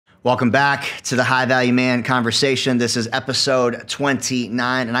Welcome back to the High Value Man Conversation. This is episode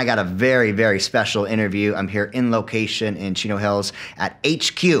 29, and I got a very, very special interview. I'm here in location in Chino Hills at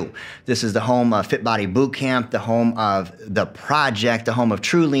HQ. This is the home of Fit Body Boot Camp, the home of The Project, the home of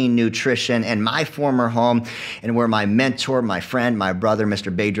True Lean Nutrition, and my former home, and where my mentor, my friend, my brother,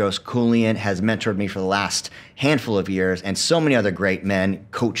 Mr. Bedros Keuilian, has mentored me for the last handful of years, and so many other great men,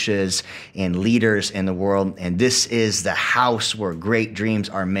 coaches, and leaders in the world. And this is the house where great dreams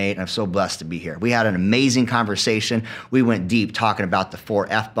are made. And I'm so blessed to be here. We had an amazing conversation. We went deep talking about the 4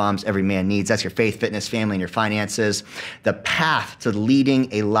 F-bombs every man needs. That's your faith, fitness, family, and your finances. The path to leading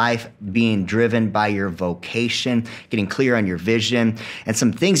a life being driven by your vocation, getting clear on your vision, and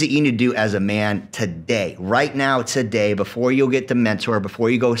some things that you need to do as a man today, right now, today, before you'll get the mentor, before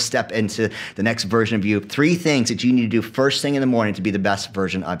you go step into the next version of you. 3 things that you need to do first thing in the morning to be the best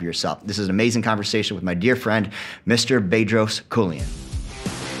version of yourself. This is an amazing conversation with my dear friend, Mr. Bedros Keuilian.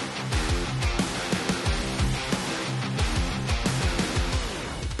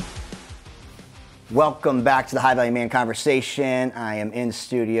 Welcome back to the High Value Man Conversation. I am in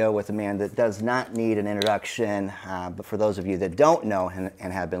studio with a man that does not need an introduction, but for those of you that don't know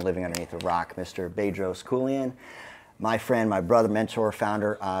and have been living underneath a rock, Mr. Bedros Keuilian, my friend, my brother, mentor,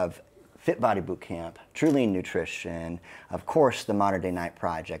 founder of Fit Body Boot Camp, True Lean Nutrition, of course, the Modern Day Night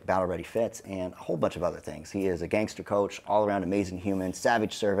Project, Battle Ready Fits, and a whole bunch of other things. He is a gangster coach, all-around amazing human,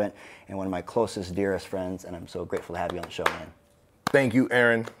 savage servant, and one of my closest, dearest friends, and I'm so grateful to have you on the show, man. Thank you,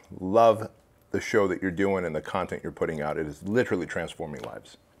 Aaron. Love the show that you're doing and the content you're putting out. It is literally transforming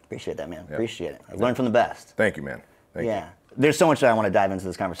lives. Appreciate that, man. Yep. Appreciate it. I learned from the best. Thank you, man. Thank you. There's so much that I want to dive into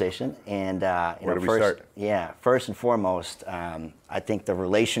this conversation, and Where do we start? Yeah, first and foremost, I think the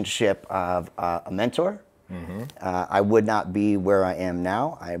relationship of a mentor. I would not be where I am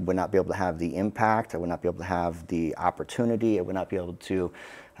now. I would not be able to have the impact. I would not be able to have the opportunity. I would not be able to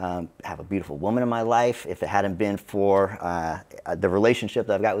have a beautiful woman in my life if it hadn't been for the relationship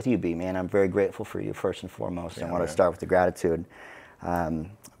that I've got with you, B, man. I'm very grateful for you, first and foremost. Yeah, I want to start with the gratitude.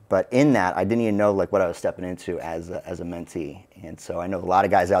 But in that, I didn't even know like what I was stepping into as a mentee. And so I know a lot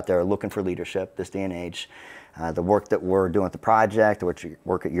of guys out there are looking for leadership this day and age. The work that we're doing with the project, the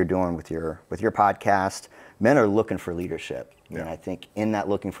work that you're doing with your podcast, men are looking for leadership. Yeah. And I think in that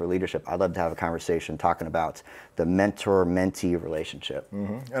looking for leadership, I'd love to have a conversation talking about the mentor-mentee relationship.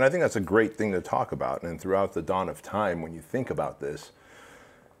 And I think that's a great thing to talk about. And throughout the dawn of time, when you think about this,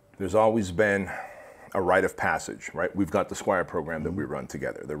 there's always been a rite of passage, right? We've got the Squire program that we run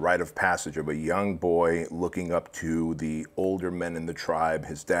together. The rite of passage of a young boy looking up to the older men in the tribe,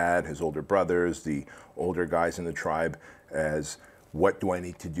 his dad, his older brothers, the older guys in the tribe, as what do I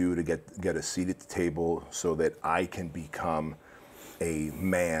need to do to get a seat at the table so that I can become a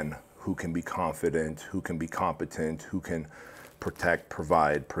man who can be confident, who can be competent, who can protect,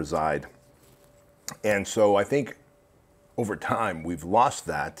 provide, preside. And so I think over time we've lost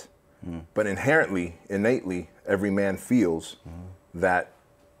that. But inherently, innately, every man feels that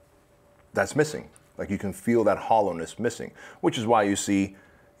that's missing. Like you can feel that hollowness missing, which is why you see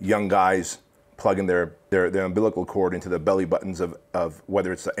young guys plugging their umbilical cord into the belly buttons of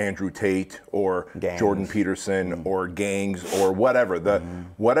whether it's the Andrew Tate or gangs. Jordan Peterson or gangs or whatever.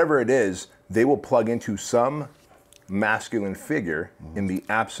 Whatever it is, they will plug into some masculine figure in the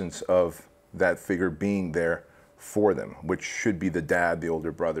absence of that figure being there for them, which should be the dad, the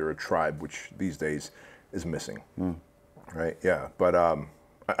older brother, a tribe, which these days is missing, right? Yeah, but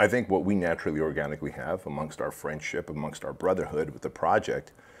I think what we naturally, organically have amongst our friendship, amongst our brotherhood with the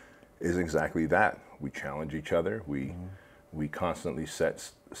project is exactly that. We challenge each other. We constantly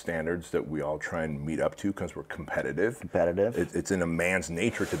set standards that we all try and meet up to because we're competitive. It's in a man's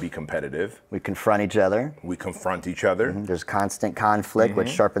nature to be competitive. We confront each other. We confront each other. There's constant conflict, which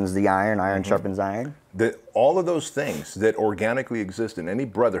sharpens the iron. Iron sharpens iron. All of those things that organically exist in any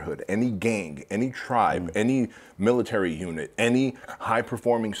brotherhood, any gang, any tribe, any military unit, any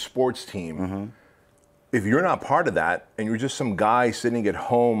high-performing sports team, if you're not part of that and you're just some guy sitting at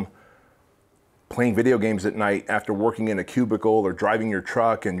home playing video games at night after working in a cubicle or driving your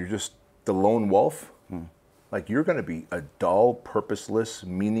truck and you're just the lone wolf, like you're going to be a dull, purposeless,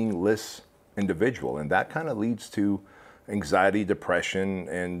 meaningless individual. And that kind of leads to anxiety, depression,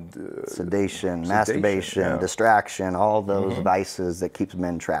 and sedation, masturbation, distraction, all those vices that keeps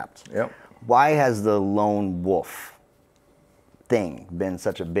men trapped. Yep. Why has the lone wolf thing been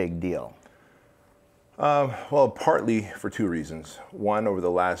such a big deal? Well, partly for 2 reasons. One, over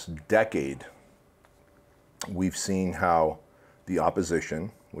the last decade, we've seen how the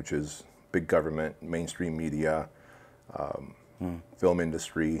opposition, which is big government, mainstream media, film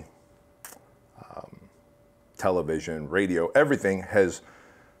industry, television, radio, everything has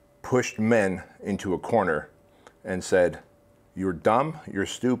pushed men into a corner and said, you're dumb, you're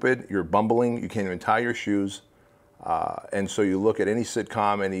stupid, you're bumbling, you can't even tie your shoes. And so you look at any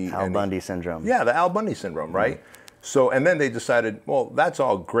sitcom, Al Bundy syndrome. Yeah, the Al Bundy syndrome, right? So, and then they decided, well, that's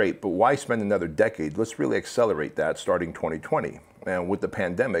all great, but why spend another decade? Let's really accelerate that starting 2020. And with the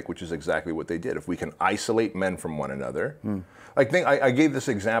pandemic, which is exactly what they did. If we can isolate men from one another. I gave this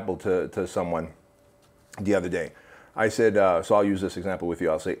example to someone the other day. I said, so I'll use this example with you.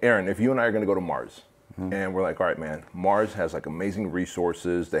 I'll say, Aaron, if you and I are going to go to Mars, and we're like, all right, man, Mars has like amazing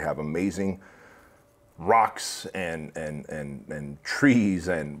resources. They have amazing rocks and trees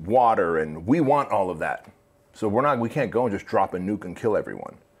and water, and we want all of that. So we can't go and just drop a nuke and kill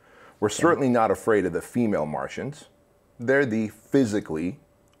everyone. We're certainly not afraid of the female Martians. They're the physically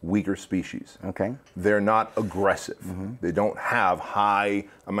weaker species. Okay. They're not aggressive. They don't have high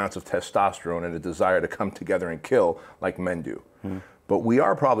amounts of testosterone and a desire to come together and kill like men do. But we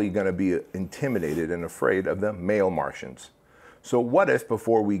are probably going to be intimidated and afraid of the male Martians. So what if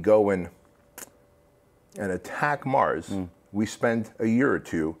before we go and attack Mars, we spend a year or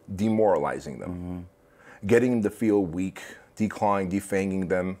two demoralizing them, getting them to feel weak, declawing, defanging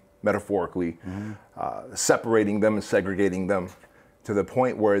them, metaphorically, separating them and segregating them to the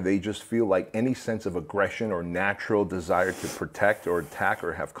point where they just feel like any sense of aggression or natural desire to protect or attack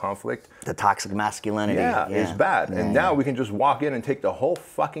or have conflict. The toxic masculinity. Is bad. And now we can just walk in and take the whole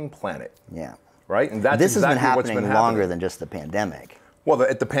fucking planet. Yeah. Right? And that's this exactly has what's been been happening longer happening. than just the pandemic. Well,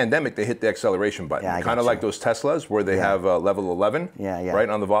 at the pandemic, they hit the acceleration button. Yeah, kind of like those Teslas where they have level 11 right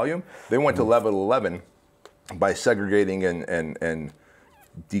on the volume. They went to level 11 by segregating and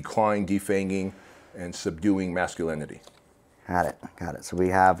declawing, defanging, and subduing masculinity. Got it. So we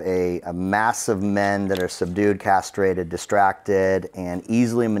have a mass of men that are subdued, castrated, distracted, and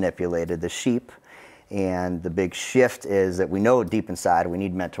easily manipulated, the sheep. And the big shift is that we know deep inside we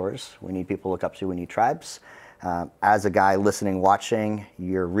need mentors, we need people to look up to, we need tribes. As a guy listening, watching,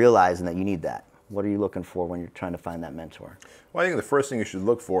 you're realizing that you need that. What are you looking for when you're trying to find that mentor? Well, I think the first thing you should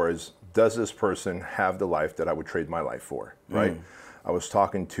look for is, does this person have the life that I would trade my life for, right? I was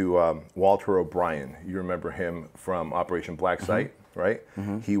talking to Walter O'Brien. You remember him from Operation Black Site, right?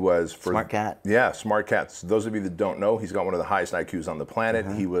 He was Smart cat. Yeah, smart cat. So those of you that don't know, he's got one of the highest IQs on the planet.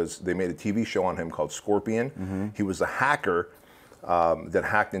 They made a TV show on him called Scorpion. He was a hacker that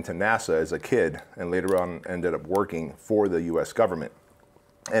hacked into NASA as a kid and later on ended up working for the US government.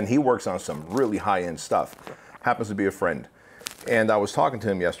 And he works on some really high-end stuff. Happens to be a friend. And I was talking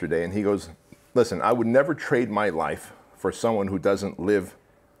to him yesterday and he goes, listen, I would never trade my life for someone who doesn't live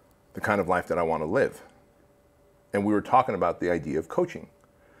the kind of life that I want to live. And we were talking about the idea of coaching.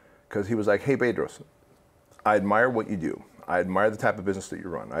 Because he was like, hey, Bedros, I admire what you do. I admire the type of business that you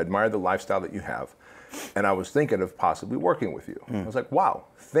run. I admire the lifestyle that you have. And I was thinking of possibly working with you. I was like, wow,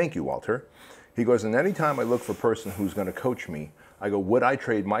 thank you, Walter. He goes, and anytime I look for a person who's going to coach me, I go, would I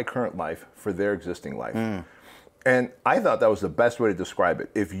trade my current life for their existing life? And I thought that was the best way to describe it.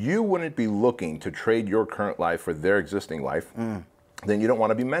 If you wouldn't be looking to trade your current life for their existing life, then you don't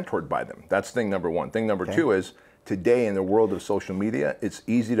want to be mentored by them. That's thing number one. Thing number two is, today in the world of social media, it's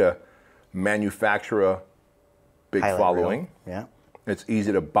easy to manufacture a big following. Yeah. It's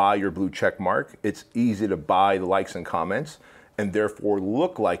easy to buy your blue check mark. It's easy to buy the likes and comments and therefore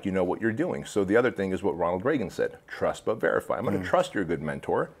look like you know what you're doing. So the other thing is what Ronald Reagan said, trust but verify. I'm going to trust you're a good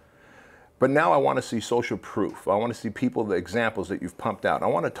mentor. But now I want to see social proof. I want to see people, the examples that you've pumped out. I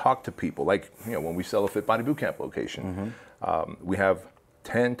want to talk to people. Like, when we sell a Fit Body Bootcamp location, we have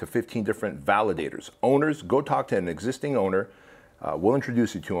 10 to 15 different validators. Owners, go talk to an existing owner. We'll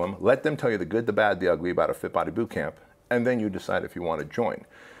introduce you to them. Let them tell you the good, the bad, the ugly about a Fit Body Bootcamp. And then you decide if you want to join.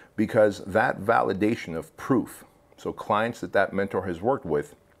 Because that validation of proof, so clients that mentor has worked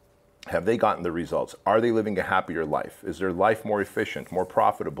with, have they gotten the results? Are they living a happier life? Is their life more efficient, more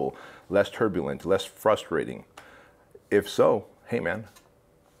profitable, less turbulent, less frustrating? If so, hey man,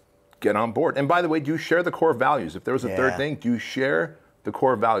 get on board. And by the way, do you share the core values? If there was a third thing, do you share the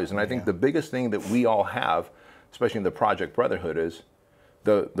core values? And I think the biggest thing that we all have, especially in the Project Brotherhood, is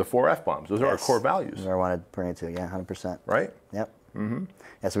the 4 F-bombs. Those are our core values. That's what I wanted to bring it to, 100%. Right? Yep.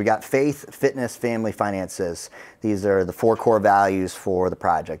 Yeah, so we got faith, fitness, family, finances. These are the 4 core values for the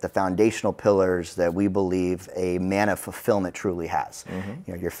project, the foundational pillars that we believe a man of fulfillment truly has.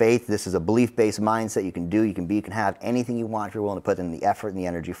 Your faith, this is a belief-based mindset. You can do, you can be, you can have anything you want if you're willing to put in the effort and the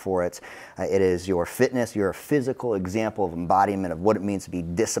energy for it. It is your fitness. You're a physical example of embodiment of what it means to be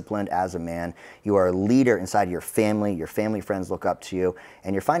disciplined as a man. You are a leader inside of your family friends look up to you.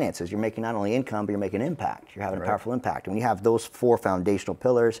 And your finances, you're making not only income, but you're making impact. You're having a powerful impact. And when you have those 4 foundational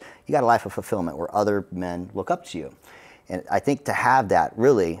pillars, you got a life of fulfillment where other men look up to you. And I think to have that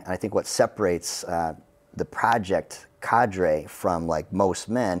really, and I think what separates the project cadre from like most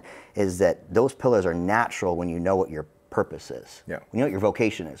men is that those pillars are natural when you know what your purpose is. Yeah. When you know what your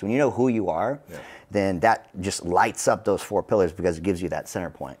vocation is. When you know who you are, then that just lights up those 4 pillars because it gives you that center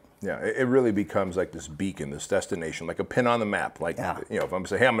point. Yeah, it really becomes like this beacon, this destination, like a pin on the map. Like, you know, if I'm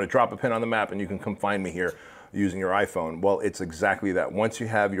saying, hey, I'm going to drop a pin on the map and you can come find me here using your iPhone. Well, it's exactly that. Once you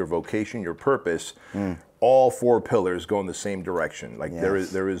have your vocation, your purpose, all 4 pillars go in the same direction. Like there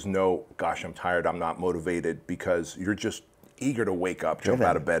is no, gosh, I'm tired, I'm not motivated, because you're just eager to wake up, jump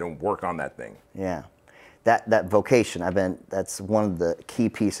out of bed and work on that thing. Yeah. That vocation, that's one of the key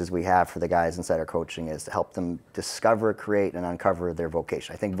pieces we have for the guys inside our coaching, is to help them discover, create, and uncover their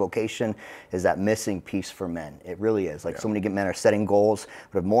vocation. I think vocation is that missing piece for men. It really is. Like so many men are setting goals,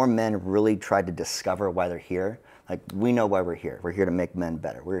 but if more men really tried to discover why they're here, like we know why we're here. We're here to make men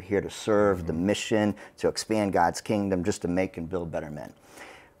better. We're here to serve the mission, to expand God's kingdom, just to make and build better men.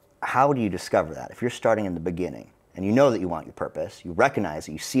 How do you discover that? If you're starting in the beginning, and you know that you want your purpose, you recognize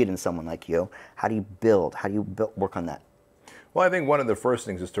it, you see it in someone like you, how do you build? How do you work on that? Well, I think one of the first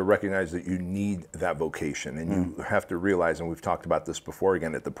things is to recognize that you need that vocation, and you have to realize, and we've talked about this before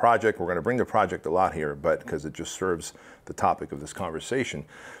again at the project, we're going to bring the project a lot here, but because it just serves the topic of this conversation.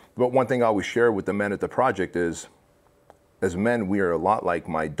 But one thing I always share with the men at the project is, as men, we are a lot like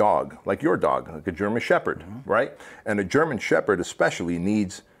my dog, like your dog, like a German Shepherd, right? And a German Shepherd especially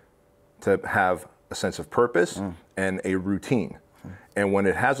needs to have a sense of purpose and a routine. And when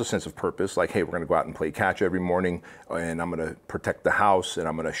it has a sense of purpose, like, hey, we're going to go out and play catch every morning, and I'm going to protect the house, and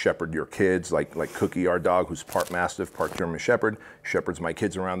I'm going to shepherd your kids, like Cookie, our dog, who's part Mastiff, part German Shepherd, shepherds my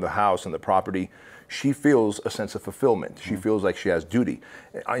kids around the house and the property. She feels a sense of fulfillment. She feels like she has duty.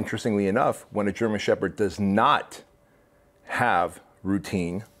 Interestingly enough, when a German Shepherd does not have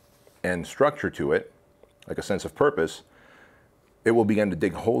routine and structure to it, like a sense of purpose, it will begin to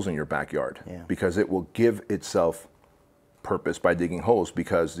dig holes in your backyard because it will give itself purpose by digging holes,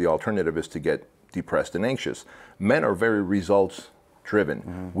 because the alternative is to get depressed and anxious. Men are very results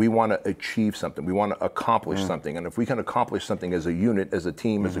driven. We want to achieve something. We want to accomplish something. And if we can accomplish something as a unit, as a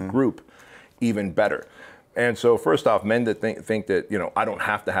team, as a group, even better. And so first off, men that think that, you know, I don't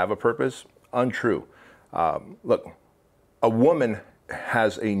have to have a purpose, untrue. Look, a woman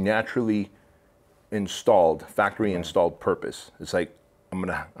has a naturally installed, factory installed purpose. It's like, I'm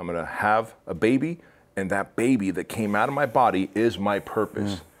gonna have a baby, and that baby that came out of my body is my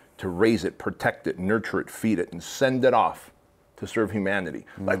purpose, to raise it, protect it, nurture it, feed it, and send it off to serve humanity.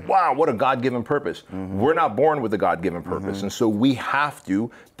 Like, wow, what a God-given purpose. We're not born with a God-given purpose, and so we have to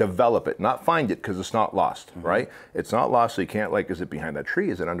develop it, not find it, because it's not lost, right? It's not lost, so you can't, like, is it behind that tree?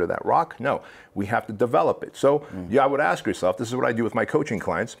 Is it under that rock? No, we have to develop it. So I would ask yourself, this is what I do with my coaching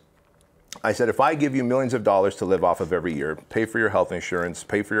clients. I said, if I give you millions of dollars to live off of every year, pay for your health insurance,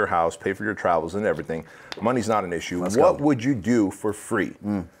 pay for your house, pay for your travels and everything, money's not an issue. What would you do for free?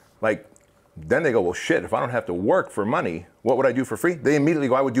 Like, then they go, well, shit, if I don't have to work for money, what would I do for free? They immediately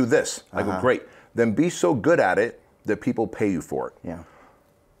go, I would do this. I go, great. Then be so good at it that people pay you for it. Yeah.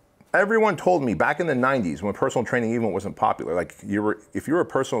 Everyone told me back in the 90s, when personal training even wasn't popular, like if you were a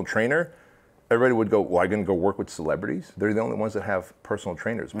personal trainer, everybody would go, well, I'm going to go work with celebrities? They're the only ones that have personal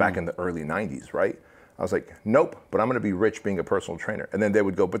trainers back in the early 90s, right? I was like, nope, but I'm going to be rich being a personal trainer. And then they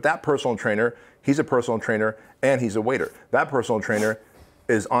would go, but that personal trainer, he's a personal trainer and he's a waiter. That personal trainer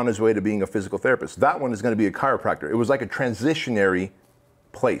is on his way to being a physical therapist. That one is going to be a chiropractor. It was like a transitionary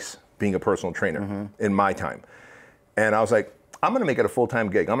place, being a personal trainer in my time. And I was like, I'm going to make it a full-time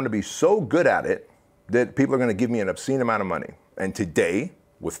gig. I'm going to be so good at it that people are going to give me an obscene amount of money. And today,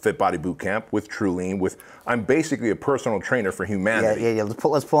 with Fit Body Boot Camp, with TrueLean, I'm basically a personal trainer for humanity. Yeah.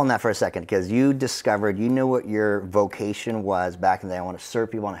 Let's pull on that for a second, because you discovered, you knew what your vocation was back in the day. I want to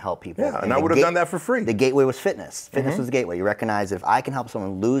serve people, I want to help people. Yeah, and I would have done that for free. The gateway was fitness. Fitness was the gateway. You recognize that if I can help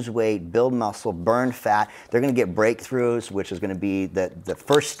someone lose weight, build muscle, burn fat, they're going to get breakthroughs, which is going to be the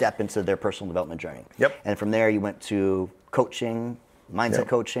first step into their personal development journey. Yep. And from there, you went to coaching, mindset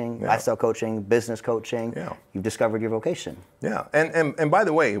coaching, lifestyle coaching, business coaching. Yeah. You've discovered your vocation. Yeah, and by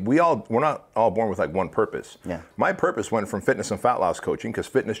the way, we're not all born with like one purpose. Yeah. My purpose went from fitness and fat loss coaching, because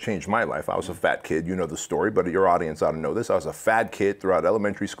fitness changed my life. I was a fat kid, you know the story, but your audience ought to know this. I was a fat kid throughout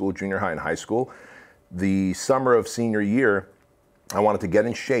elementary school, junior high, and high school. The summer of senior year, I wanted to get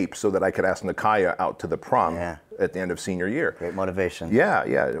in shape so that I could ask Nakaya out to the prom at the end of senior year. Great motivation.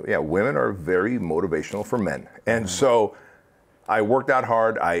 Yeah. Women are very motivational for men. And so I worked out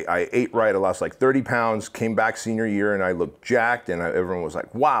hard. I ate right. I lost like 30 pounds, came back senior year, and I looked jacked, and everyone was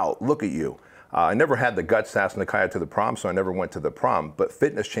like, wow, look at you. I never had the guts to ask Nakaya to the prom, so I never went to the prom. But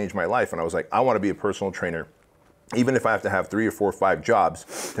fitness changed my life, and I was like, I want to be a personal trainer even if I have to have 3 or 4 or 5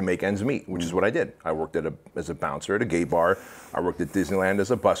 jobs to make ends meet, which is what I did. I worked as a bouncer at a gay bar. I worked at Disneyland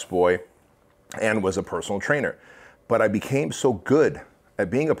as a busboy and was a personal trainer. But I became so good at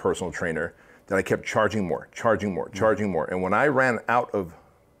being a personal trainer that I kept charging more. And when I ran out of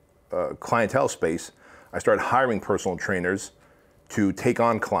clientele space, I started hiring personal trainers to take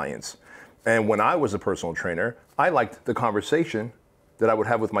on clients. And when I was a personal trainer, I liked the conversation that I would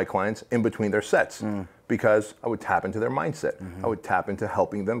have with my clients in between their sets because I would tap into their mindset. I would tap into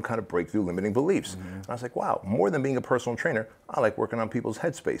helping them kind of break through limiting beliefs. And I was like, wow, more than being a personal trainer, I like working on people's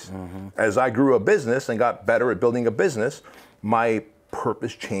headspace. As I grew a business and got better at building a business, my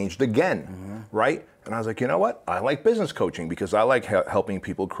purpose changed again, right? And I was like, you know what? I like business coaching because I like helping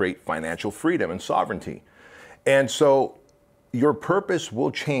people create financial freedom and sovereignty. And so your purpose will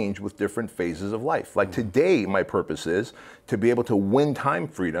change with different phases of life. Like today, my purpose is to be able to win time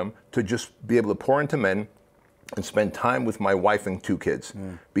freedom, to just be able to pour into men and spend time with my wife and 2 kids.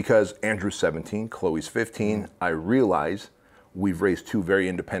 Because Andrew's 17, Chloe's 15, I realize we've raised 2 very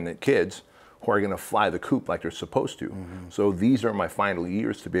independent kids who are gonna fly the coop like they're supposed to. So these are my final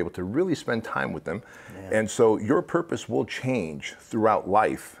years to be able to really spend time with them. And so your purpose will change throughout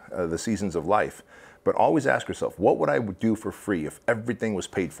life, the seasons of life. But always ask yourself, what would I do for free if everything was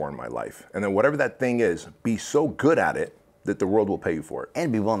paid for in my life? And then whatever that thing is, be so good at it that the world will pay you for it.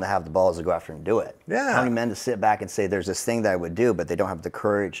 And be willing to have the balls to go after and do it. Yeah. How many men to sit back and say, there's this thing that I would do, but they don't have the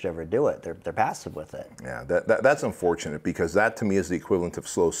courage to ever do it. They're passive with it. Yeah, that's unfortunate because that to me is the equivalent of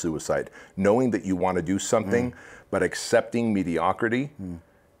slow suicide. Knowing that you want to do something, but accepting mediocrity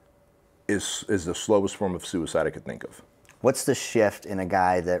is the slowest form of suicide I could think of. What's the shift in a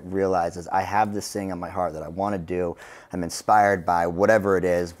guy that realizes I have this thing on my heart that I want to do, I'm inspired by whatever it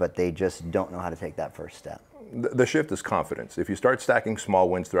is, but they just don't know how to take that first step? The shift is confidence. If you start stacking small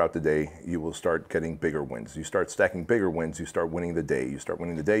wins throughout the day, you will start getting bigger wins. You start stacking bigger wins, you start winning the day. You start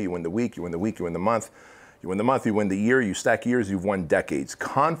winning the day, you win the week, you win the week, you win the month. You win the month, you win the year, you stack years, you've won decades.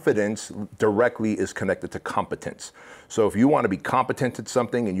 Confidence directly is connected to competence. So if you want to be competent at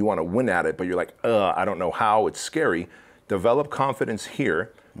something and you want to win at it, but you're like, I don't know how, it's scary, develop confidence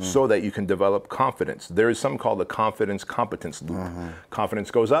here so that you can develop confidence. There is something called the confidence-competence loop.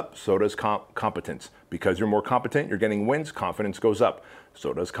 Confidence goes up, so does competence. Because you're more competent, you're getting wins, confidence goes up,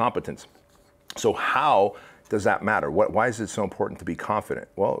 so does competence. So how does that matter? Why is it so important to be confident?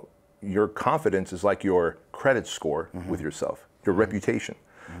 Well, your confidence is like your credit score with yourself, your reputation.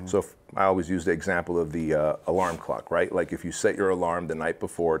 So if, I always use the example of the alarm clock, right? Like if you set your alarm the night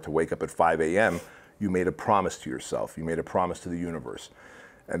before to wake up at 5 a.m., you made a promise to yourself. You made a promise to the universe.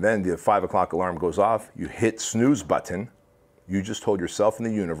 And then the 5 o'clock alarm goes off, you hit snooze button, you just told yourself and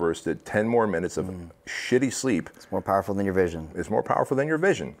the universe that 10 more minutes of shitty sleep. It's more powerful than your vision. It's more powerful than your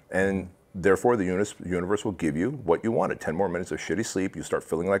vision. And therefore the universe will give you what you wanted. 10 more minutes of shitty sleep, you start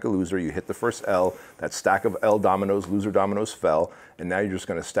feeling like a loser, you hit the first L, that stack of L dominoes, loser dominoes fell, and now you're just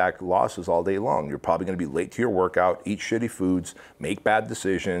gonna stack losses all day long. You're probably gonna be late to your workout, eat shitty foods, make bad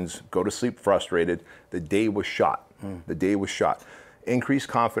decisions, go to sleep frustrated. The day was shot. The day was shot. Increase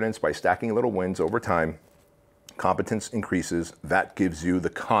confidence by stacking little wins over time. Competence increases. That gives you the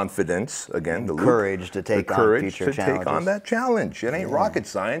confidence, again, the courage to take on future challenges. Take on that challenge. It ain't rocket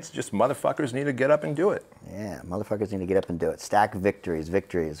science. Just motherfuckers need to get up and do it. Yeah, motherfuckers need to get up and do it. Stack victories.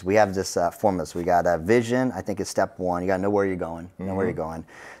 We have this formula. So we got a vision. I think it's step 1. You got to know where you're going. Know where you're going.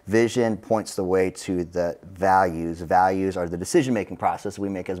 Vision points the way to the values. Values are the decision-making process we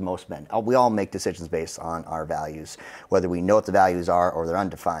make as most men. We all make decisions based on our values, whether we know what the values are or they're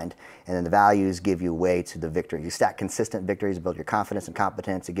undefined. And then the values give you way to the victory. You stack consistent victories, build your confidence and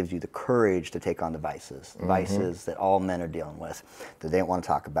competence. It gives you the courage to take on the vices that all men are dealing with, that they don't want to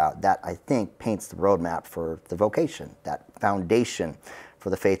talk about. That, I think, paints the roadmap for the vocation, that foundation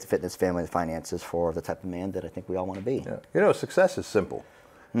for the faith, fitness, family, and finances for the type of man that I think we all want to be. Yeah. You know, success is simple.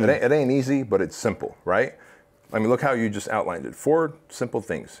 It ain't easy, but it's simple, right? I mean, look how you just outlined it. 4 simple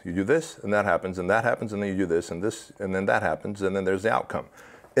things. You do this, and that happens, and then you do this, and then that happens, and then there's the outcome.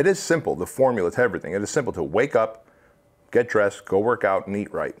 It is simple, the formula to everything. It is simple to wake up, get dressed, go work out, and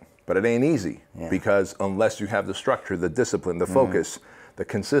eat right. But it ain't easy because unless you have the structure, the discipline, the focus, the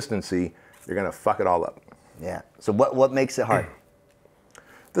consistency, you're going to fuck it all up. Yeah. So what makes it hard?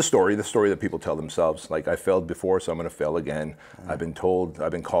 The story that people tell themselves, like I failed before, so I'm going to fail again. I've been called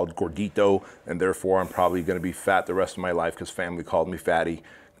gordito, and therefore I'm probably going to be fat the rest of my life because family called me fatty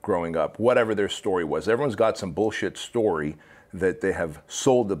growing up. Whatever their story was, everyone's got some bullshit story that they have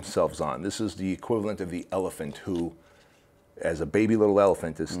sold themselves on. This is the equivalent of the elephant who, as a baby little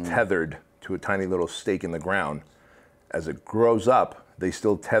elephant, is tethered to a tiny little stake in the ground. As it grows up, they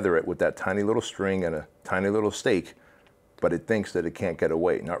still tether it with that tiny little string and a tiny little stake, but it thinks that it can't get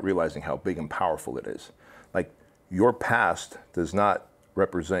away, not realizing how big and powerful it is. Like, your past does not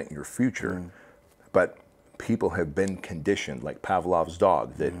represent your future, but people have been conditioned, like Pavlov's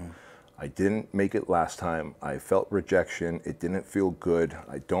dog, that I didn't make it last time, I felt rejection, it didn't feel good,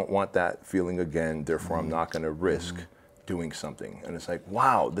 I don't want that feeling again, therefore I'm not gonna risk doing something. And it's like,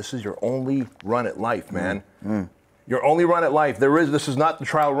 wow, this is your only run at life, man. Your only run at life. This is not the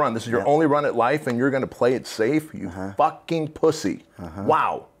trial run. This is your only run at life, and you're going to play it safe? You fucking pussy.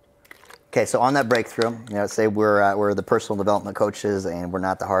 Wow. Okay, so on that breakthrough, say we're the personal development coaches, and we're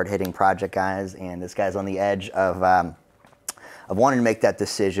not the hard-hitting project guys, and this guy's on the edge of wanting to make that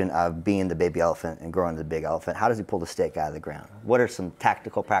decision of being the baby elephant and growing the big elephant. How does he pull the stake out of the ground? What are some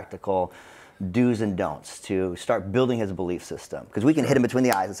tactical, practical do's and don'ts to start building his belief system? Because we can hit him between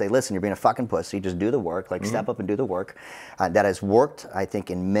the eyes and say, listen, you're being a fucking pussy, just do the work, like step up and do the work. That has worked, I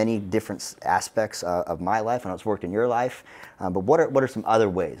think, in many different aspects of my life, and it's worked in your life. But what are some other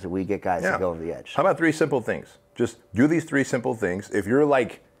ways that we get guys to go over the edge? How about 3 simple things? Just do these 3 simple things. If you're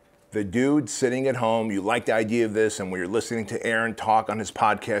like the dude sitting at home, you like the idea of this, and when you're listening to Aaron talk on his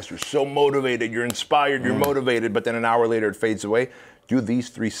podcast, you're so motivated, you're inspired, you're motivated, but then an hour later it fades away. Do these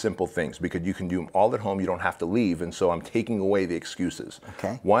 3 simple things, because you can do them all at home. You don't have to leave, and so I'm taking away the excuses.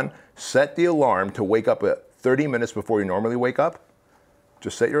 Okay. 1, set the alarm to wake up at 30 minutes before you normally wake up.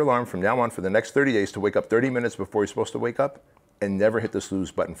 Just set your alarm from now on for the next 30 days to wake up 30 minutes before you're supposed to wake up, and never hit the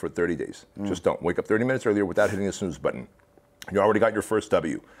snooze button for 30 days. Just don't. Wake up 30 minutes earlier without hitting the snooze button. You already got your first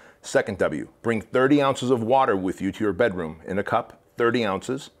W. Second W, bring 30 ounces of water with you to your bedroom in a cup, 30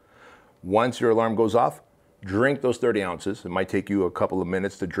 ounces. Once your alarm goes off, drink those 30 ounces. It might take you a couple of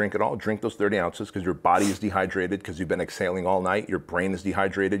minutes to drink it all. Drink those 30 ounces because your body is dehydrated because you've been exhaling all night. Your brain is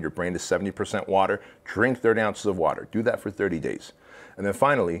dehydrated. Your brain is 70% water. Drink 30 ounces of water. Do that for 30 days. And then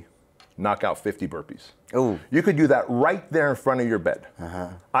finally, knock out 50 burpees. Ooh. You could do that right there in front of your bed.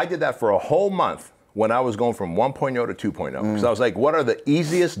 I did that for a whole month when I was going from 1.0 to 2.0. Because I was like, what are the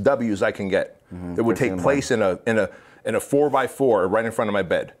easiest W's I can get that would take place in a 4x4 right in front of my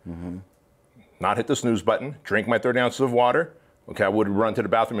bed? Not hit the snooze button, drink my 30 ounces of water. Okay, I would run to the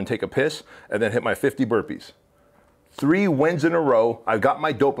bathroom and take a piss, and then hit my 50 burpees. 3 wins in a row. I've got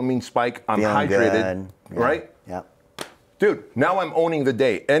my dopamine spike. I'm Feeling hydrated, good. right? Yep. Dude, now I'm owning the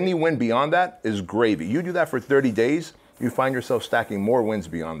day. Any win beyond that is gravy. You do that for 30 days, you find yourself stacking more wins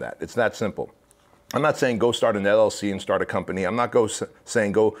beyond that. It's that simple. I'm not saying go start an LLC and start a company. I'm not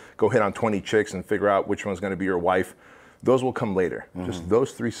saying go hit on 20 chicks and figure out which one's going to be your wife. Those will come later. Just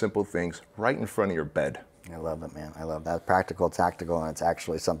those 3 simple things right in front of your bed. I love it, man. I love that. Practical, tactical, and it's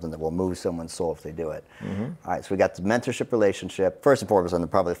actually something that will move someone's soul if they do it. All right, so we got the mentorship relationship. First and foremost, and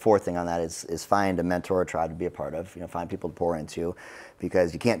probably the 4th thing on that is find a mentor or tribe to be a part of. Find people to pour into,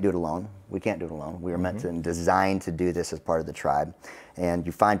 because you can't do it alone. We can't do it alone. We were meant and designed to do this as part of the tribe. And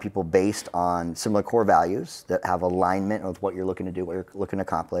you find people based on similar core values that have alignment with what you're looking to do, what you're looking to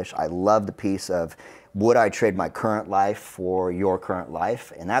accomplish. I love the piece of, would I trade my current life for your current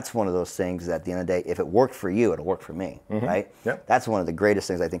life? And that's one of those things that at the end of the day, if it worked for you, it'll work for me, right? Yep. That's one of the greatest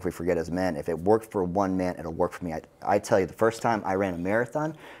things I think we forget as men. If it worked for one man, it'll work for me. I tell you, the first time I ran a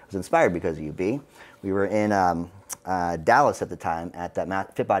marathon, I was inspired because of you, B. We were in Dallas at the time at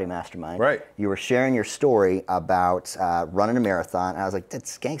that Fit Body Mastermind. Right. You were sharing your story about running a marathon. And I was like,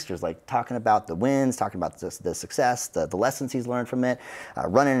 that's gangsters, like talking about the wins, talking about the success, the lessons he's learned from it,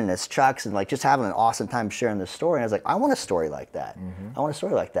 running in his trucks, and like just having an awesome time sharing this story. And I was like, I want a story like that. I want a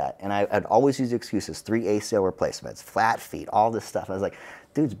story like that. And I'd always use excuses, 3 ACL replacements, flat feet, all this stuff. I was like,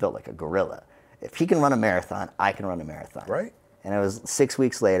 dude's built like a gorilla. If he can run a marathon, I can run a marathon. Right. And it was 6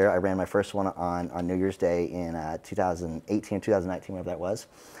 weeks later, I ran my first one on New Year's Day in 2018, 2019, whatever that was.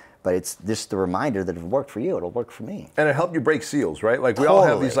 But it's just the reminder that if it worked for you, it'll work for me. And it helped you break seals, right? Like we all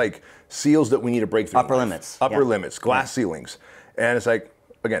have these like seals that we need to break through. Upper limits. Upper limits, glass ceilings. And it's like,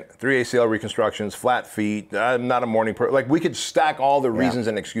 again, 3 ACL reconstructions, flat feet, I'm not a morning person. Like we could stack all the reasons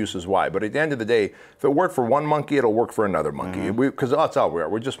and excuses why. But at the end of the day, if it worked for one monkey, it'll work for another monkey. Because that's all we are.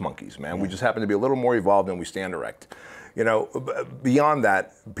 We're just monkeys, man. We just happen to be a little more evolved and we stand erect. Beyond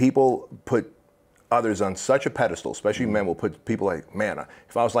that, people put others on such a pedestal, especially men will put people like, man,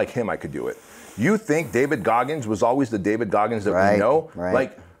 if I was like him, I could do it. You think David Goggins was always the David Goggins that we know? Right.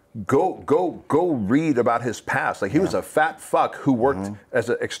 Like, go read about his past. Like he was a fat fuck who worked as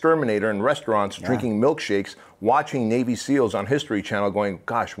an exterminator in restaurants, drinking milkshakes, watching Navy SEALs on History Channel going,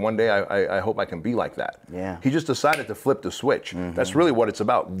 gosh, one day I hope I can be like that. Yeah. He just decided to flip the switch. That's really what it's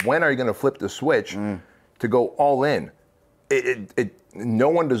about. When are you going to flip the switch to go all in? no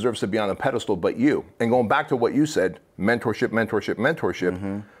one deserves to be on a pedestal but you. And going back to what you said, mentorship, mentorship,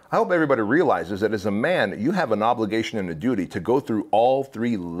 mentorship. I hope everybody realizes that as a man, you have an obligation and a duty to go through all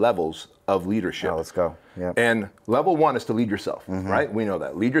 3 levels of leadership. Oh, let's go. Yep. And level 1 is to lead yourself, right? We know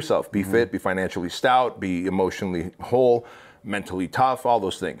that. Lead yourself. Be fit, be financially stout, be emotionally whole, mentally tough, all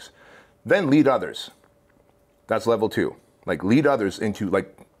those things. Then lead others. That's level 2. Like lead others into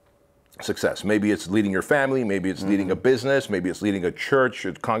like success. Maybe it's leading your family, maybe it's leading a business, maybe it's leading a church,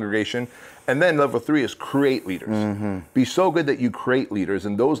 a congregation. And then level 3 is create leaders. Be so good that you create leaders,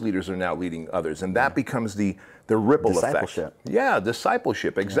 and those leaders are now leading others. And that becomes the ripple discipleship. effect. Yeah,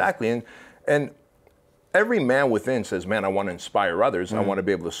 discipleship, exactly. And every man within says, man, I want to inspire others. I want to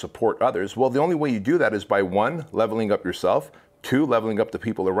be able to support others. Well, the only way you do that is by 1, leveling up yourself, 2, leveling up the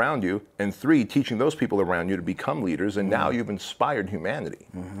people around you, and 3, teaching those people around you to become leaders. And now you've inspired humanity,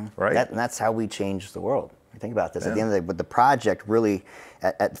 right? And that's how we change the world. You think about this. At the end of the day, with the project, really,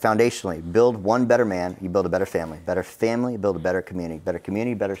 foundationally, build one better man, you build a better family, you build a better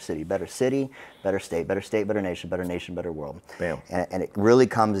community, better city, better state, better nation, better world. Bam. And it really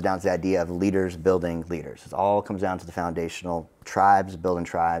comes down to the idea of leaders building leaders. It all comes down to the foundational tribes building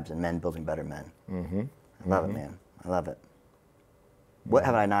tribes and men building better men. I love it, man. I love it. What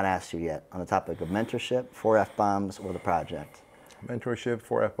have I not asked you yet on the topic of mentorship, 4 F-bombs, or the project? Mentorship,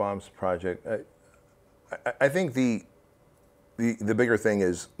 4 F-bombs, project. I think the bigger thing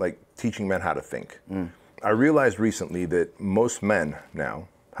is like teaching men how to think. I realized recently that most men now,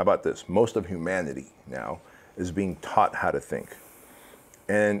 how about this? Most of humanity now is being taught how to think.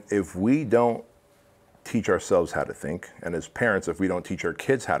 And if we don't teach ourselves how to think, and as parents, if we don't teach our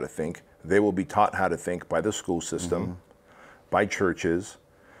kids how to think, they will be taught how to think by the school system, by churches,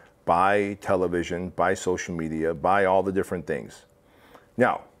 by television, by social media, by all the different things.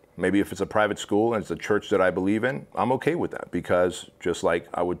 Now, maybe if it's a private school and it's a church that I believe in, I'm okay with that, because just like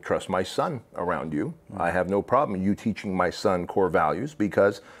I would trust my son around you, I have no problem you teaching my son core values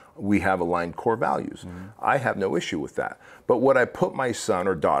because we have aligned core values. I have no issue with that. But would I put my son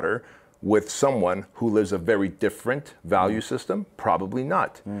or daughter with someone who lives a very different value system? Probably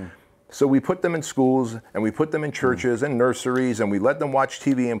not. So we put them in schools and we put them in churches and nurseries, and we let them watch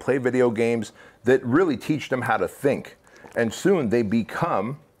TV and play video games that really teach them how to think. And soon they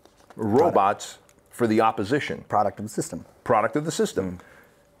become robots for the opposition. Product of the system. Product of the system.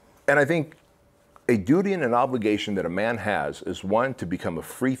 And I think a duty and an obligation that a man has is, 1, to become a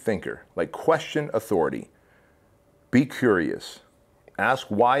free thinker, like question authority, be curious, ask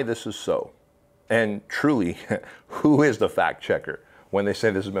why this is so. And truly, who is the fact checker? When they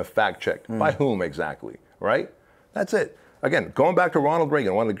say this has been fact checked, by whom exactly, right? That's it. Again, going back to Ronald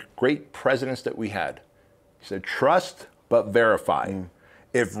Reagan, one of the great presidents that we had, he said, trust but verify.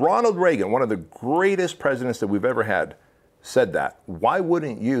 If Ronald Reagan, one of the greatest presidents that we've ever had, said that, why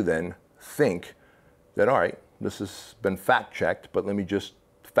wouldn't you then think that, all right, this has been fact checked, but let me just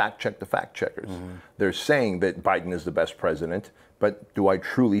fact check the fact checkers. They're saying that Biden is the best president, but do I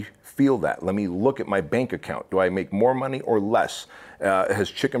truly feel that? Let me look at my bank account. Do I make more money or less? Has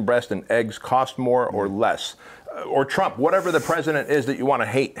chicken breast and eggs cost more or less? Or Trump, whatever the president is that you want to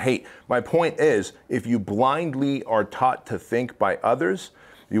hate. My point is, if you blindly are taught to think by others,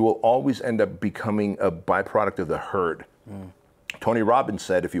 you will always end up becoming a byproduct of the herd. Tony Robbins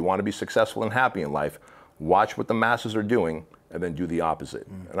said, if you want to be successful and happy in life, watch what the masses are doing and then do the opposite.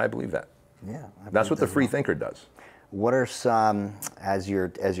 And I believe that. Yeah, that's what the free thinker does. What are some, as you're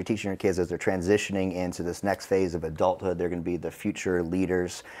teaching your kids, as they're transitioning into this next phase of adulthood, they're going to be the future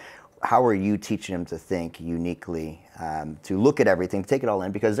leaders. How are you teaching them to think uniquely, to look at everything, to take it all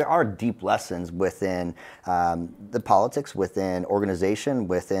in? Because there are deep lessons within the politics, within organization,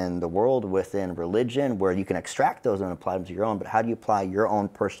 within the world, within religion, where you can extract those and apply them to your own. But how do you apply your own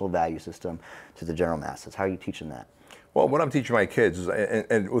personal value system to the general masses? How are you teaching that? Well, what I'm teaching my kids is,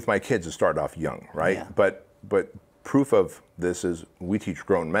 and with my kids, it started off young, right? Yeah. But proof of this is we teach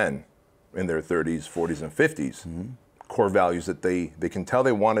grown men in their 30s, 40s, and 50s core values that they can tell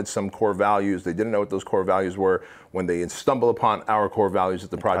they wanted some core values. They didn't know what those core values were. When they stumble upon our core values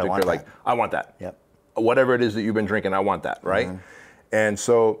at the project, they're like, I want that. Yep. Whatever it is that you've been drinking, I want that, right? And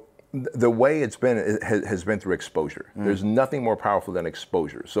so the way it's been has been through exposure. There's nothing more powerful than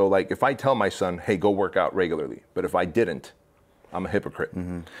exposure. So like if I tell my son, hey, go work out regularly, but if I didn't, I'm a hypocrite.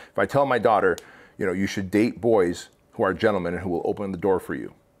 If I tell my daughter, you know, you should date boys who are gentlemen and who will open the door for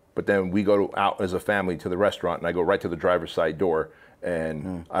you, but then we go out as a family to the restaurant and I go right to the driver's side door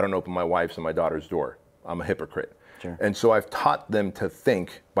and I don't open my wife's and my daughter's door, I'm a hypocrite. Sure. And so I've taught them to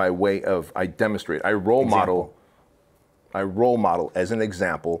think by way of, I demonstrate, I role model I role model as an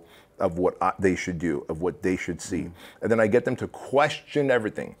example of what they should do, of what they should see. And then I get them to question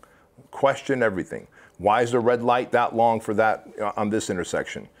everything. Question everything. Why is the red light that long for that on this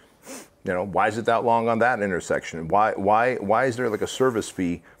intersection? You know, why is it that long on that intersection? Why is there like a service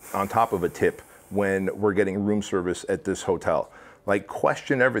fee on top of a tip when we're getting room service at this hotel? Like,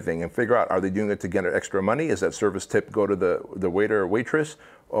 question everything and figure out, are they doing it to get extra money? Is that service tip go to the waiter or waitress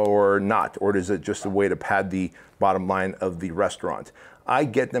or not? Or is it just a way to pad the bottom line of the restaurant? I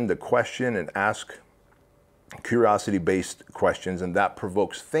get them to question and ask curiosity-based questions, and that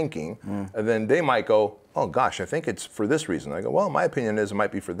provokes thinking. And then they might go, oh gosh, I think it's for this reason. I go, well, my opinion is it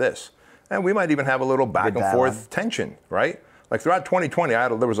might be for this. And we might even have a little back and forth tension, right? Like throughout 2020,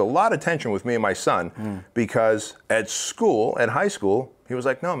 there was a lot of tension with me and my son because at school, at high school, he was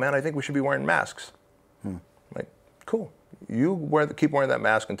like, no, man, I think we should be wearing masks. Like, cool. You keep wearing that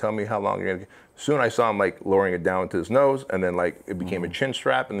mask and tell me how long you're going to. Soon I saw him like lowering it down to his nose, and then like it became a chin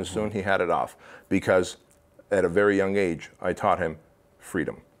strap, and then soon he had it off. Because at a very young age, I taught him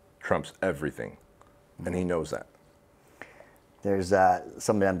freedom trumps everything. And he knows that. There's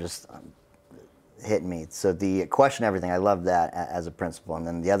something I'm just hitting me. So the question everything, I love that as a principle. And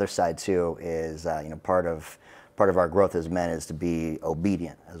then the other side too is, part of our growth as men is to be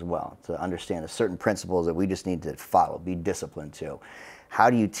obedient as well, to understand the certain principles that we just need to follow, be disciplined to. How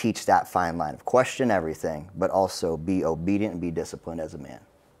do you teach that fine line of question everything, but also be obedient and be disciplined as a man?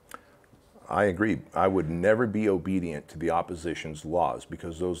 I agree. I would never be obedient to the opposition's laws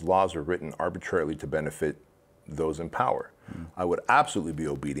because those laws are written arbitrarily to benefit those in power. I would absolutely be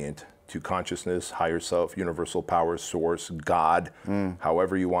obedient to consciousness, higher self, universal power, source, God,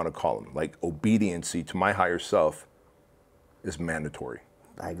 however you want to call them. Like, obediency to my higher self is mandatory.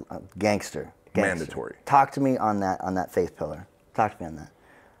 Gangster. Mandatory. Talk to me on that faith pillar. Talk to me on that.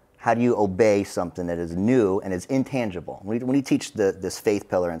 How do you obey something that is new and is intangible? When we teach this faith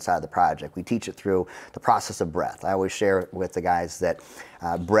pillar inside the project, we teach it through the process of breath. I always share with the guys that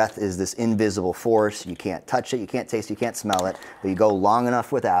breath is this invisible force. You can't touch it, you can't taste it, you can't smell it, but you go long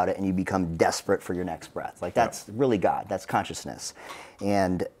enough without it and you become desperate for your next breath. Like, that's really God, that's consciousness.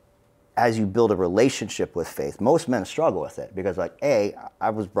 And as you build a relationship with faith, most men struggle with it because, like, I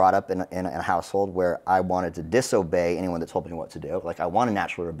was brought up in a household where I wanted to disobey anyone that told me what to do. Like, I want to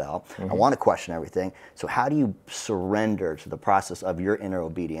naturally rebel. I want to question everything. So how do you surrender to the process of your inner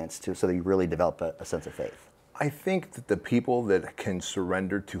obedience so that you really develop a sense of faith? I think that the people that can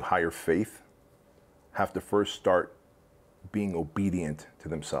surrender to higher faith have to first start being obedient to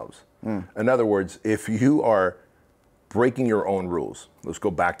themselves. In other words, if you are breaking your own rules. Let's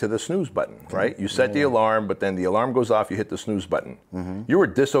go back to the snooze button, right? You set the alarm, but then the alarm goes off, you hit the snooze button. You were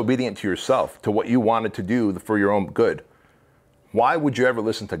disobedient to yourself, to what you wanted to do for your own good. Why would you ever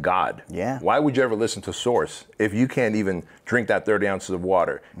listen to God? Why would you ever listen to Source if you can't even drink that 30 ounces of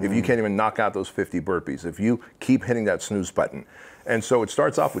water, if you can't even knock out those 50 burpees, if you keep hitting that snooze button? And so it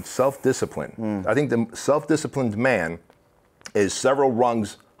starts off with self-discipline. I think the self-disciplined man is several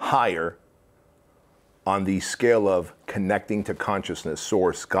rungs higher on the scale of connecting to consciousness,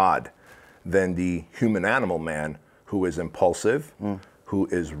 source, God, than the human animal man who is impulsive, who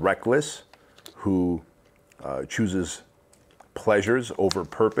is reckless, who chooses pleasures over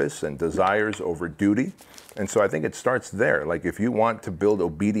purpose and desires over duty. And so I think it starts there. Like, if you want to build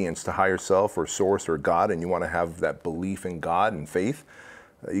obedience to higher self or source or God, and you want to have that belief in God and faith,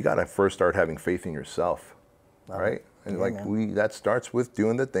 you got to first start having faith in yourself, right? And that starts with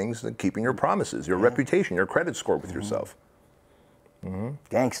doing the things and keeping your promises, your reputation, your credit score with yourself.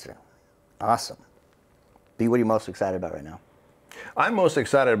 Gangster. Awesome. B, what are you most excited about right now? I'm most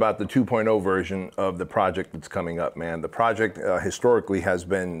excited about the 2.0 version of the project that's coming up, man. The project historically has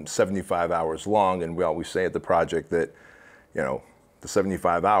been 75 hours long, and we always say at the project that, the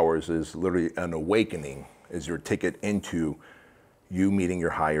 75 hours is literally an awakening, is your ticket into you meeting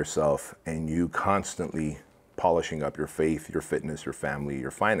your higher self and you constantly polishing up your faith, your fitness, your family,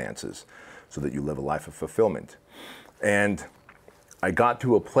 your finances, so that you live a life of fulfillment. And I got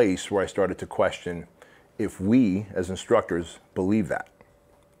to a place where I started to question if we, as instructors, believe that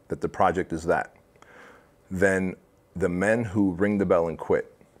the project is that, then the men who ring the bell and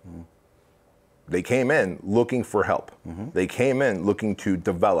quit, they came in looking for help. They came in looking to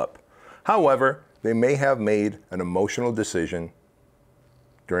develop. However, they may have made an emotional decision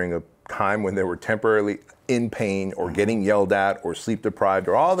during a time when they were temporarily in pain or getting yelled at or sleep deprived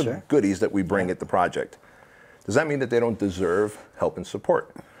or all the goodies that we bring at the project. Does that mean that they don't deserve help and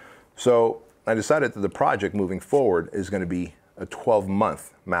support? So I decided that the project moving forward is going to be a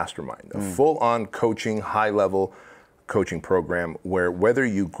 12-month mastermind, a full-on coaching, high-level coaching program where whether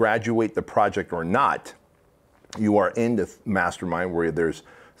you graduate the project or not, You are in the mastermind where there's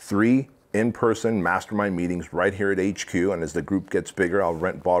 3 in-person mastermind meetings right here at HQ, and as the group gets bigger, I'll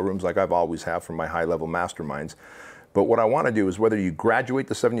rent ballrooms like I've always have for my high-level masterminds. But what I want to do is whether you graduate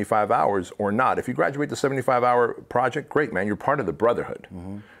the 75 hours or not, if you graduate the 75-hour project, great, man, you're part of the brotherhood.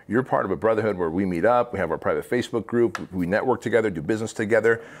 You're part of a brotherhood where we meet up, we have our private Facebook group, we network together, do business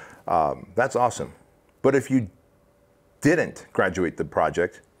together. That's awesome. But if you didn't graduate the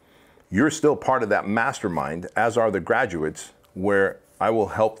project, you're still part of that mastermind, as are the graduates, where I will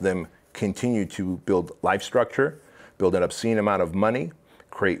help them continue to build life structure, build an obscene amount of money,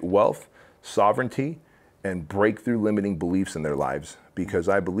 create wealth, sovereignty, and break through limiting beliefs in their lives, because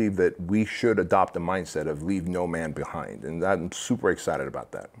I believe that we should adopt a mindset of leave no man behind, and I'm super excited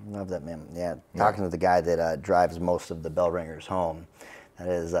about that. Love that, man. Yeah, talking to the guy that drives most of the bell ringers home,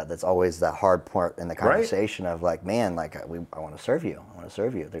 that's always the hard part in the conversation, right? Of like, man, like I want to serve you. I want to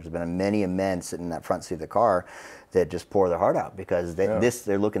serve you. There's been many men sitting in that front seat of the car that just pour their heart out because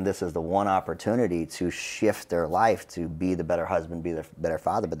they're looking at this as the one opportunity to shift their life to be the better husband, be the better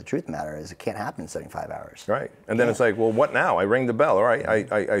father. But the truth of the matter is it can't happen in 75 hours. Right. And then it's like, well, what now? I rang the bell. All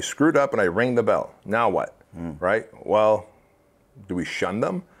right. I screwed up and I rang the bell. Now what? Right. Well, do we shun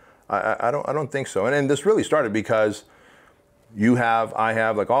them? I don't think so. And this really started because I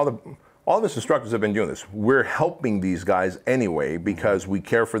have, like all of us instructors have been doing this. We're helping these guys anyway because we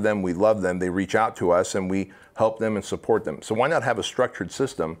care for them, we love them, they reach out to us, and we help them and support them. So why not have a structured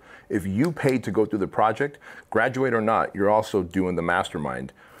system? If you paid to go through the project, graduate or not, you're also doing the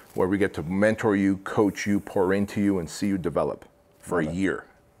mastermind where we get to mentor you, coach you, pour into you, and see you develop for a year.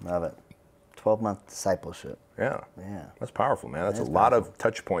 Love it. 12-month discipleship. Yeah. Yeah. That's powerful, man. That's a lot of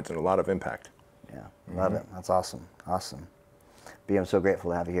touch points and a lot of impact. Yeah. Love it. That's awesome. Awesome. B, I'm so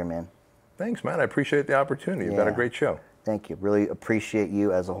grateful to have you here, man. Thanks, man. I appreciate the opportunity. You've got a great show. Thank you. Really appreciate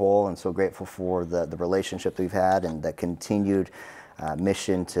you as a whole, and so grateful for the relationship that we've had and the continued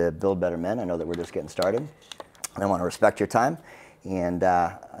mission to build better men. I know that we're just getting started, and I want to respect your time. And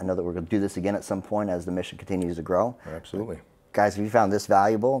I know that we're going to do this again at some point as the mission continues to grow. Absolutely. Guys, if you found this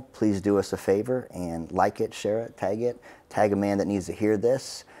valuable, please do us a favor and like it, share it, tag a man that needs to hear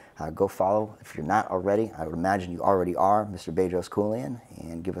this. Go follow, if you're not already, I would imagine you already are, Mr. Bedros Keuilian,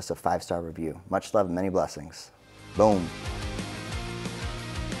 and give us a 5-star review. Much love and many blessings. Boom.